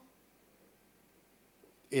law,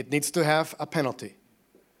 it needs to have a penalty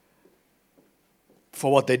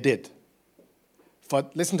for what they did.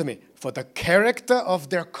 Listen to me, for the character of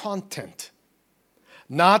their content,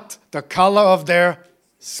 not the color of their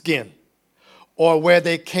skin or where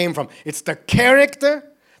they came from. It's the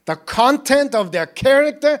character, the content of their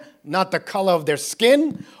character, not the color of their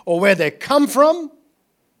skin or where they come from.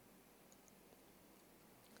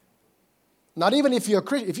 Not even if you're a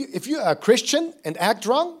Christian. If you're a Christian and act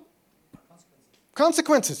wrong,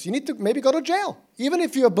 consequences. You need to maybe go to jail, even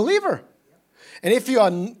if you're a believer. And if you're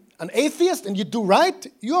an atheist and you do right,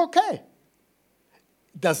 you're okay.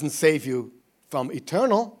 It doesn't save you from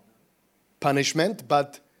eternal punishment,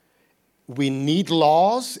 but we need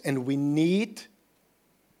laws and we need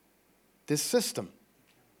this system.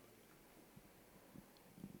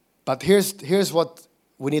 But here's what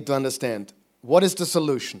we need to understand. What is the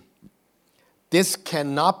solution? This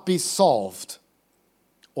cannot be solved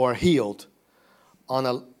or healed on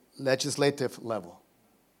a legislative level.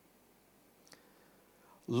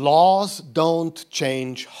 Laws don't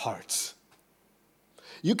change hearts.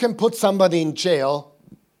 You can put somebody in jail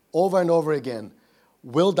over and over again.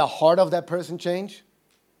 Will the heart of that person change?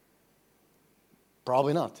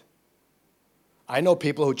 Probably not. I know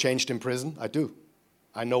people who changed in prison. I do.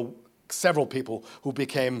 I know several people who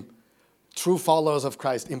became true followers of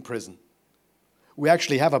Christ in prison. We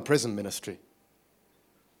actually have a prison ministry.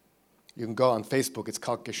 You can go on Facebook. It's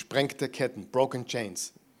called Gesprengte Ketten, Broken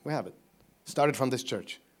Chains. We have it. Started from this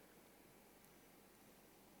church.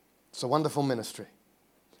 It's a wonderful ministry.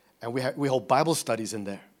 And we hold Bible studies in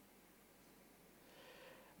there.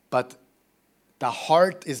 But the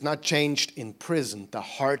heart is not changed in prison. The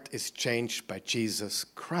heart is changed by Jesus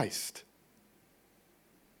Christ.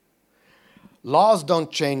 Laws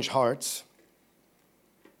don't change hearts.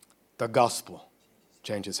 The gospel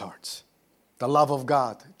changes hearts. The love of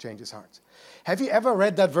God changes hearts. Have you ever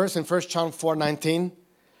read that verse in 1 John 4:19?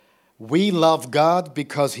 We love God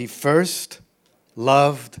because He first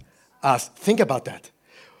loved us. Think about that.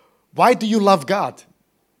 Why do you love God?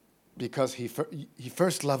 Because He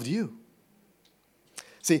first loved you.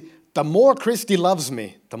 See, the more Christy loves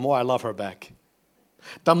me, the more I love her back.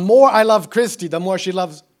 The more I love Christy, the more she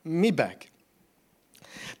loves me back.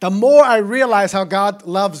 The more I realize how God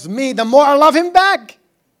loves me, the more I love Him back.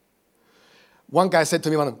 One guy said to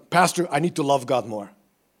me, Pastor, I need to love God more.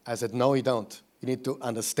 I said, no, you don't. You need to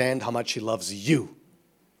understand how much He loves you.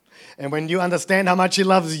 And when you understand how much He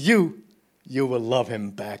loves you, you will love Him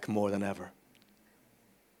back more than ever.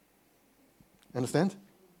 Understand?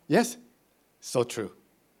 Yes? So true.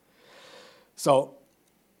 So,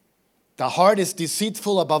 the heart is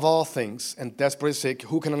deceitful above all things and desperately sick.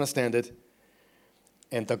 Who can understand it?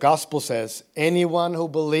 And the gospel says, anyone who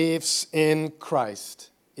believes in Christ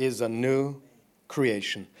is a new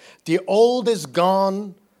creation. The old is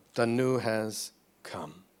gone, the new has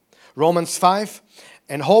come. Romans 5,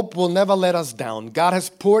 and hope will never let us down. God has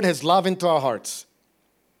poured His love into our hearts.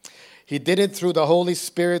 He did it through the Holy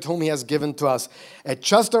Spirit whom He has given to us. At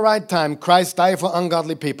just the right time, Christ died for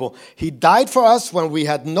ungodly people. He died for us when we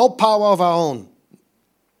had no power of our own.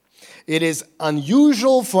 It is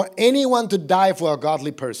unusual for anyone to die for a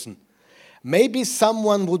godly person. Maybe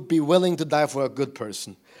someone would be willing to die for a good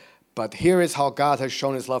person. But here is how God has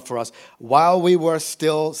shown His love for us. While we were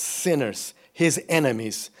still sinners, His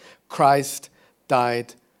enemies, Christ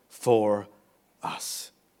died for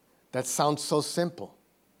us. That sounds so simple.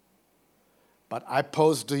 But I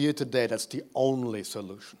pose to you today, that's the only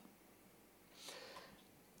solution.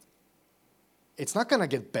 It's not going to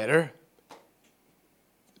get better.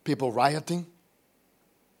 People rioting,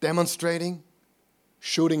 demonstrating,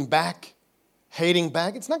 shooting back, hating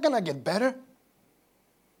back. It's not going to get better.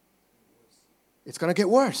 It's going to get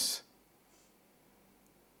worse.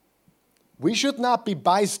 We should not be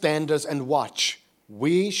bystanders and watch.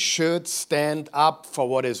 We should stand up for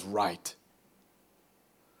what is right.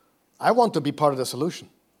 I want to be part of the solution.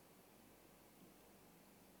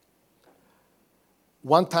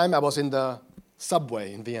 One time I was in the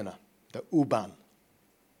subway in Vienna, the U-Bahn.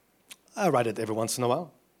 I write it every once in a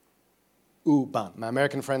while. U-Bahn. My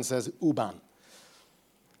American friend says U-Bahn.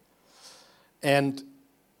 And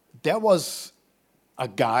there was a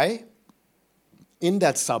guy in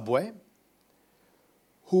that subway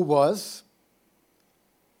who was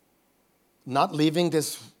not leaving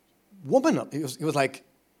this woman. He was like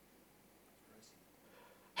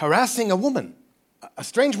harassing a woman, a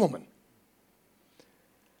strange woman.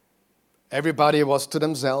 Everybody was to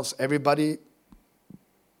themselves. Everybody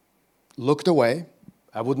looked away.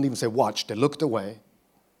 I wouldn't even say watched. They looked away.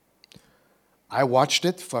 I watched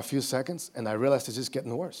it for a few seconds, and I realized it's just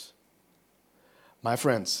getting worse. My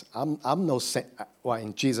friends, I'm no saint. Well,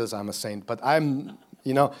 in Jesus, I'm a saint, but I'm,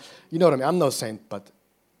 you know what I mean. I'm no saint, but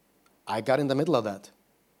I got in the middle of that.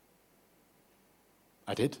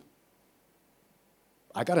 I did.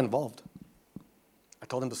 I got involved. I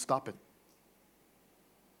told him to stop it.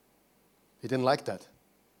 He didn't like that.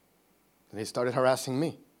 And he started harassing me.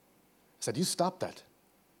 I said, you stop that.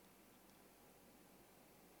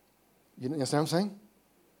 You understand what I'm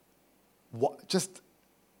saying? Just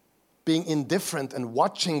being indifferent and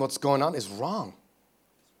watching what's going on is wrong.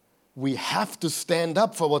 We have to stand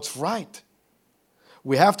up for what's right.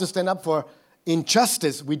 We have to stand up for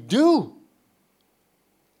injustice. We do.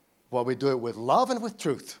 Well, we do it with love and with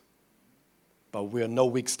truth. But we are no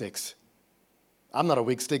weak sticks. I'm not a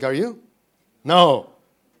weak stick, are you? No.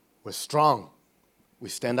 We're strong. We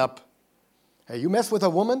stand up. Hey, you mess with a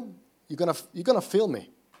woman, you're gonna feel me.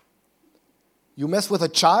 You mess with a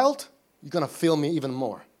child, you're gonna feel me even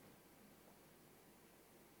more.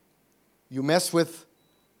 You mess with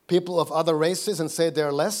people of other races and say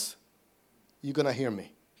they're less, you're gonna hear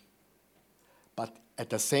me. But at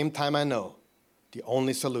the same time, I know the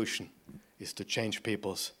only solution is to change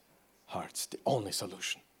people's hearts. The only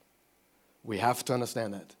solution. We have to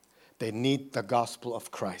understand that. They need the gospel of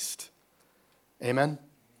Christ. Amen?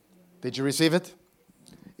 Did you receive it?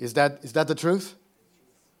 Is that the truth?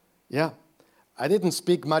 Yeah. I didn't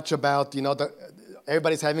speak much about,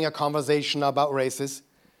 everybody's having a conversation about races.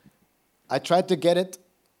 I tried to get it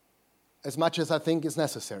as much as I think is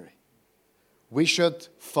necessary. We should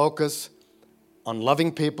focus on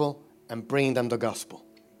loving people and bringing them the gospel.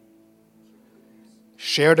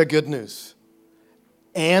 Share the good news.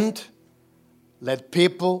 And let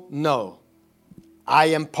people know I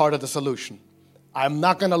am part of the solution. I'm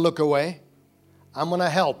not going to look away. I'm going to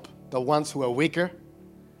help the ones who are weaker.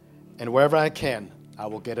 And wherever I can, I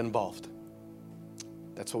will get involved.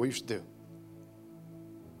 That's what we should do.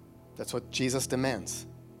 That's what Jesus demands.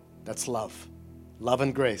 That's love. Love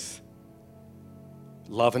and grace.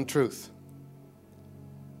 Love and truth.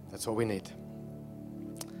 That's what we need.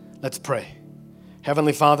 Let's pray.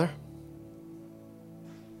 Heavenly Father,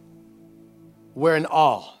 we're in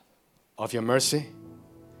awe of your mercy.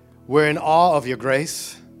 We're in awe of your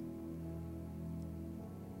grace.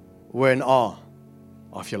 We're in awe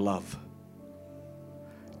of your love.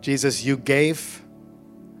 Jesus, you gave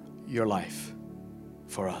your life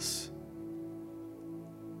for us.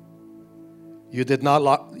 You did not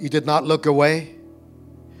look away.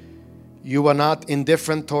 You were not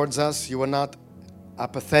indifferent towards us. You were not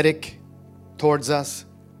apathetic towards us.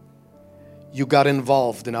 You got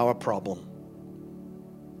involved in our problem.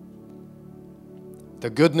 The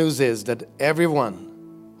good news is that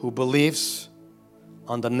everyone who believes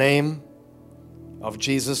on the name of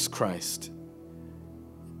Jesus Christ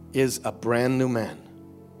is a brand new man.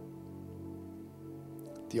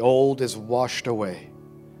 The old is washed away.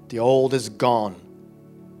 The old is gone.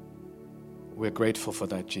 We're grateful for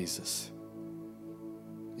that, Jesus.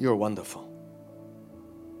 You're wonderful.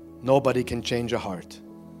 Nobody can change a heart.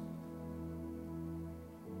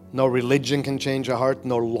 No religion can change a heart.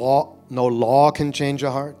 No law can change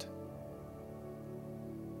a heart.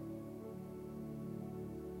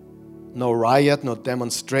 No riot, no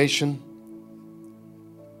demonstration.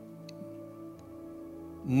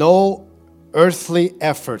 No earthly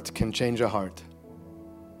effort can change a heart.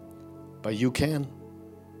 But you can.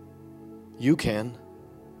 You can,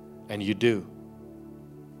 and you do.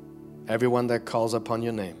 Everyone that calls upon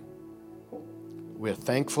your name. We're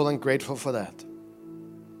thankful and grateful for that.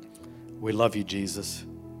 We love you, Jesus.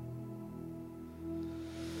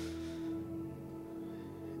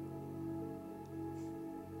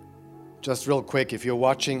 Just real quick, if you're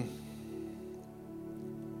watching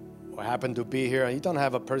or happen to be here and you don't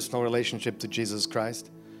have a personal relationship to Jesus Christ,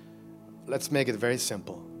 let's make it very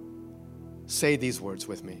simple. Say these words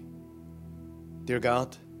with me. Dear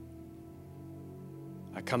God,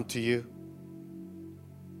 I come to you.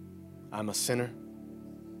 I'm a sinner.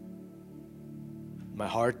 My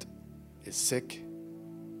heart is sick,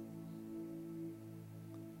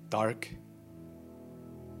 dark.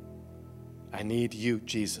 I need you,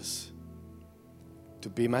 Jesus, to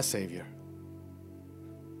be my Savior.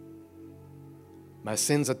 My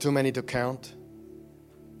sins are too many to count,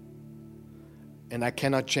 and I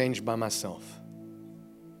cannot change by myself.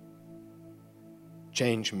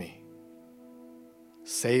 Change me.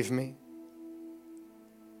 Save me.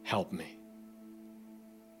 Help me.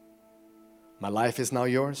 My life is now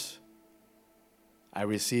yours. I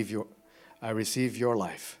receive your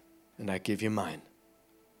life, and I give you mine.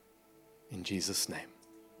 In Jesus' name.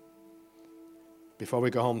 Before we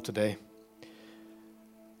go home today,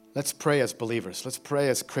 let's pray as believers. Let's pray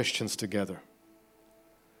as Christians together.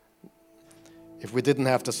 If we didn't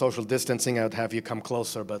have the social distancing, I would have you come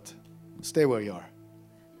closer, but stay where you are.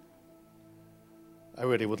 I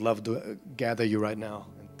really would love to gather you right now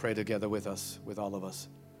and pray together with us, with all of us.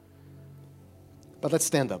 But let's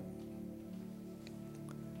stand up.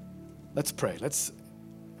 Let's pray. Let's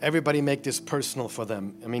everybody make this personal for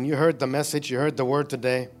them. I mean, you heard the message, you heard the word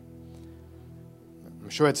today. I'm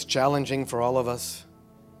sure it's challenging for all of us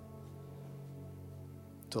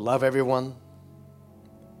to love everyone,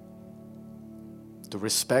 to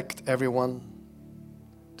respect everyone,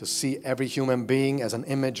 to see every human being as an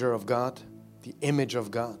imager of God, the image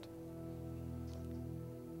of God.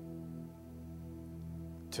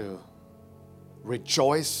 to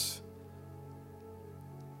rejoice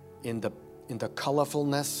in the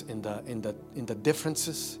colorfulness, in the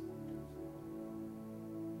differences.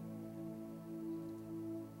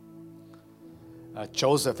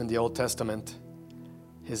 Joseph in the Old Testament,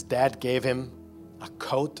 his dad gave him a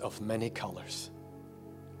coat of many colors.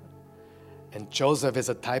 And Joseph is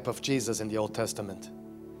a type of Jesus in the Old Testament.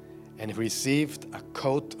 And he received a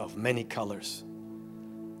coat of many colors.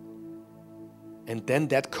 And then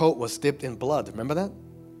that coat was dipped in blood. Remember that?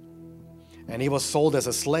 And he was sold as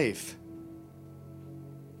a slave.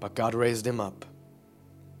 But God raised him up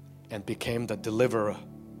and became the deliverer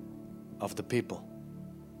of the people.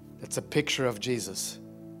 It's a picture of Jesus.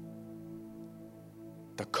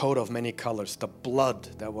 The coat of many colors, the blood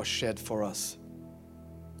that was shed for us,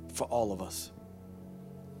 for all of us.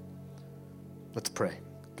 Let's pray.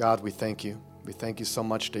 God, we thank you. We thank you so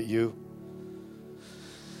much that you're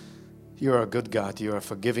a good God. You're a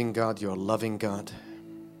forgiving God. You're a loving God.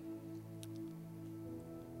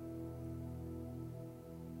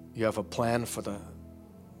 You have a plan for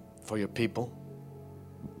your people.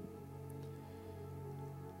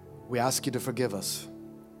 We ask you to forgive us.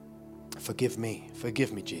 Forgive me,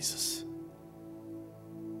 Jesus,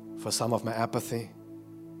 for some of my apathy,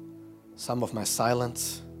 some of my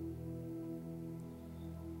silence,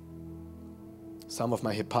 some of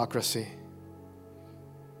my hypocrisy,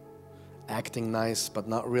 acting nice but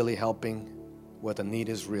not really helping where the need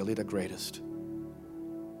is really the greatest.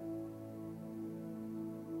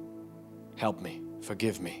 Help me,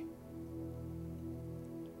 forgive me,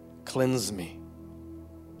 cleanse me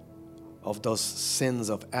of those sins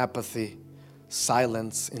of apathy,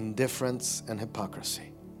 silence, indifference, and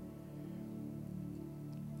hypocrisy.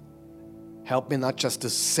 Help me not just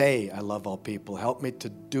to say I love all people. Help me to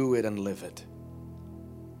do it and live it.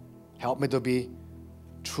 Help me to be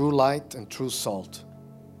true light and true salt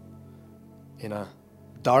in a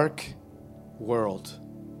dark world,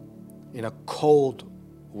 in a cold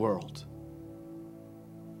world.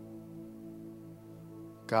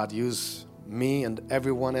 God, use me and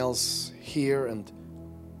everyone else here and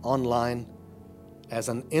online as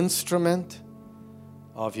an instrument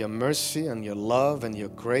of your mercy and your love and your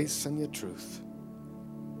grace and your truth.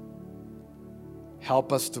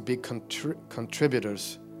 Help us to be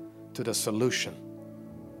contributors to the solution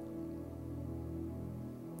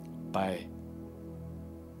by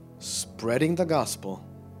spreading the gospel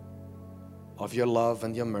of your love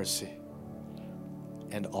and your mercy,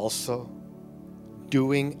 and also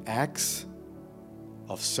doing acts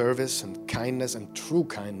of service and kindness and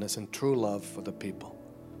true love for the people.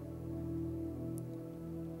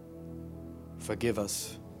 Forgive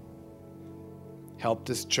us. Help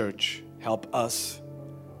this church. Help us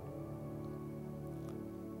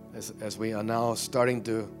as we are now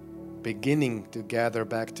beginning to gather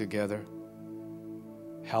back together.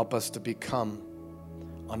 Help us to become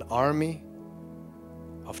an army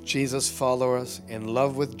of Jesus followers in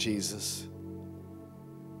love with Jesus,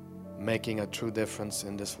 making a true difference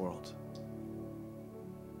in this world.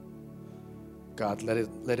 God, let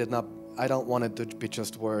it not, I don't want it to be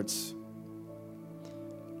just words.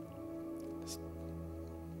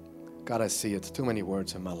 God, I see it. Too many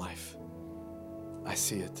words in my life. I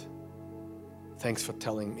see it. Thanks for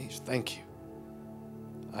telling me. Thank you.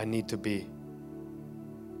 I need to be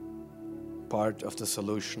part of the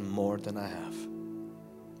solution more than I have.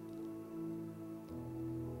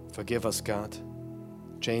 Forgive us, God.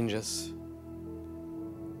 Change us.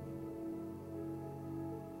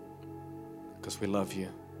 Because we love you.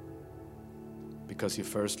 Because you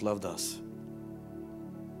first loved us.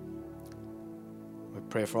 We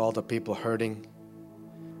pray for all the people hurting.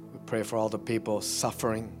 We pray for all the people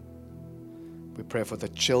suffering. We pray for the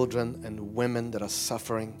children and women that are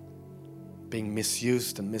suffering, being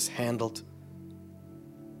misused and mishandled.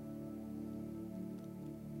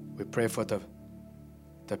 We pray for the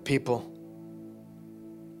people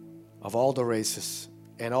of all the races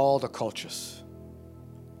and all the cultures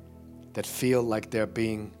that feel like they're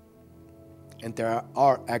being, and they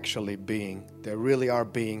really are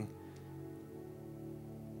being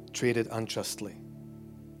treated unjustly.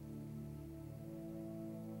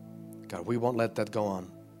 God, we won't let that go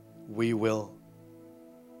on. We will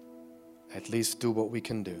at least do what we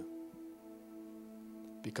can do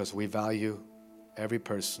because we value every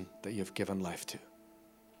person that you've given life to.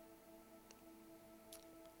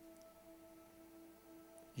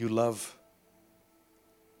 You love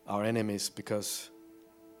our enemies because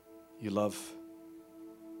you love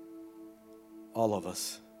all of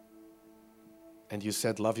us. And you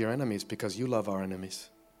said, love your enemies because you love our enemies.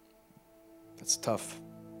 That's tough.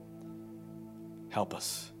 Help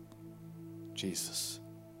us, Jesus.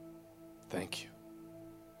 Thank you.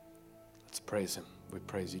 Let's praise him. We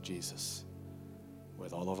praise you, Jesus,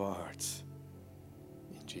 with all of our hearts.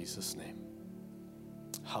 In Jesus' name.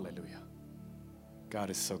 Hallelujah. God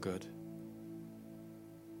is so good.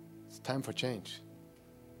 It's time for change.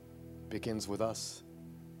 Begins with us.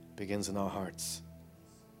 Begins in our hearts.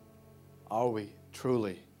 Are we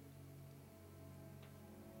truly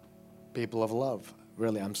people of love?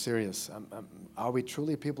 Really, I'm serious. Are we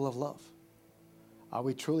truly people of love? Are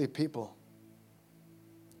we truly people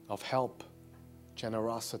of help,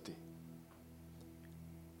 generosity,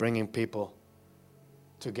 bringing people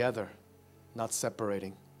together, not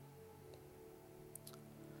separating?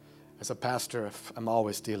 As a pastor, I'm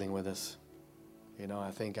always dealing with this. You know,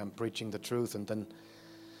 I think I'm preaching the truth, and then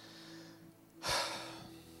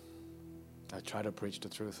I try to preach the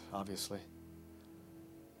truth, obviously.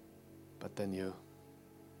 But then you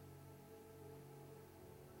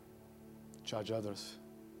judge others.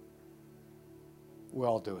 We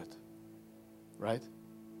all do it, right?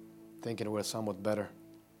 Thinking we're somewhat better.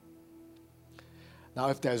 Now,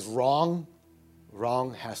 if there's wrong,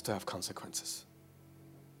 wrong has to have consequences.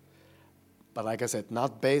 But like I said,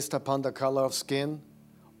 not based upon the color of skin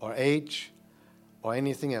or age or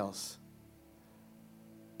anything else,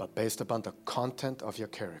 but based upon the content of your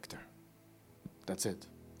character. That's it.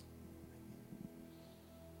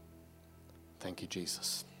 Thank you,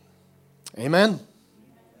 Jesus. Amen. Do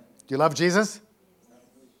you love Jesus?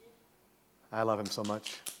 I love him so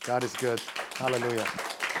much. God is good. Hallelujah.